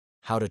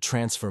How to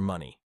transfer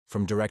money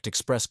from Direct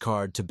Express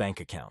card to bank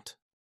account.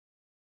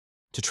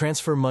 To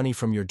transfer money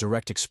from your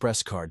Direct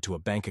Express card to a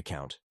bank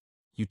account,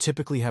 you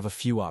typically have a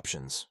few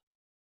options.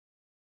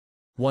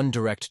 1.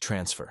 Direct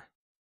transfer.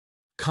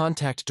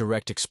 Contact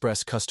Direct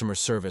Express customer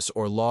service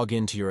or log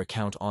into your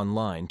account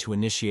online to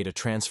initiate a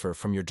transfer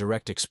from your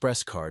Direct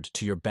Express card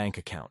to your bank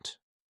account.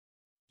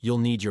 You'll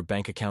need your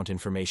bank account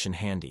information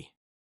handy.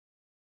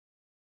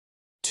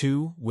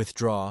 2.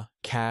 Withdraw,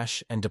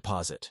 cash, and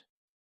deposit.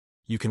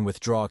 You can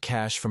withdraw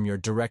cash from your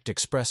Direct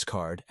Express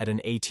card at an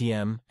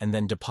ATM and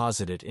then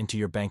deposit it into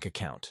your bank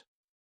account.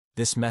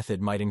 This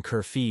method might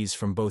incur fees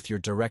from both your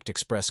Direct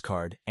Express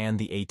card and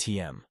the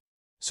ATM,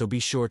 so be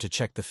sure to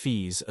check the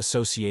fees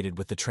associated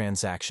with the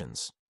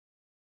transactions.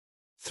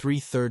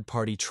 3.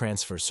 Third-party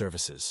transfer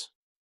services.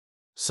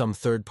 Some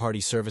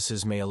third-party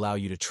services may allow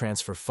you to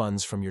transfer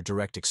funds from your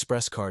Direct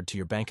Express card to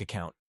your bank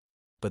account,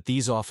 but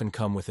these often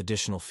come with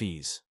additional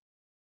fees.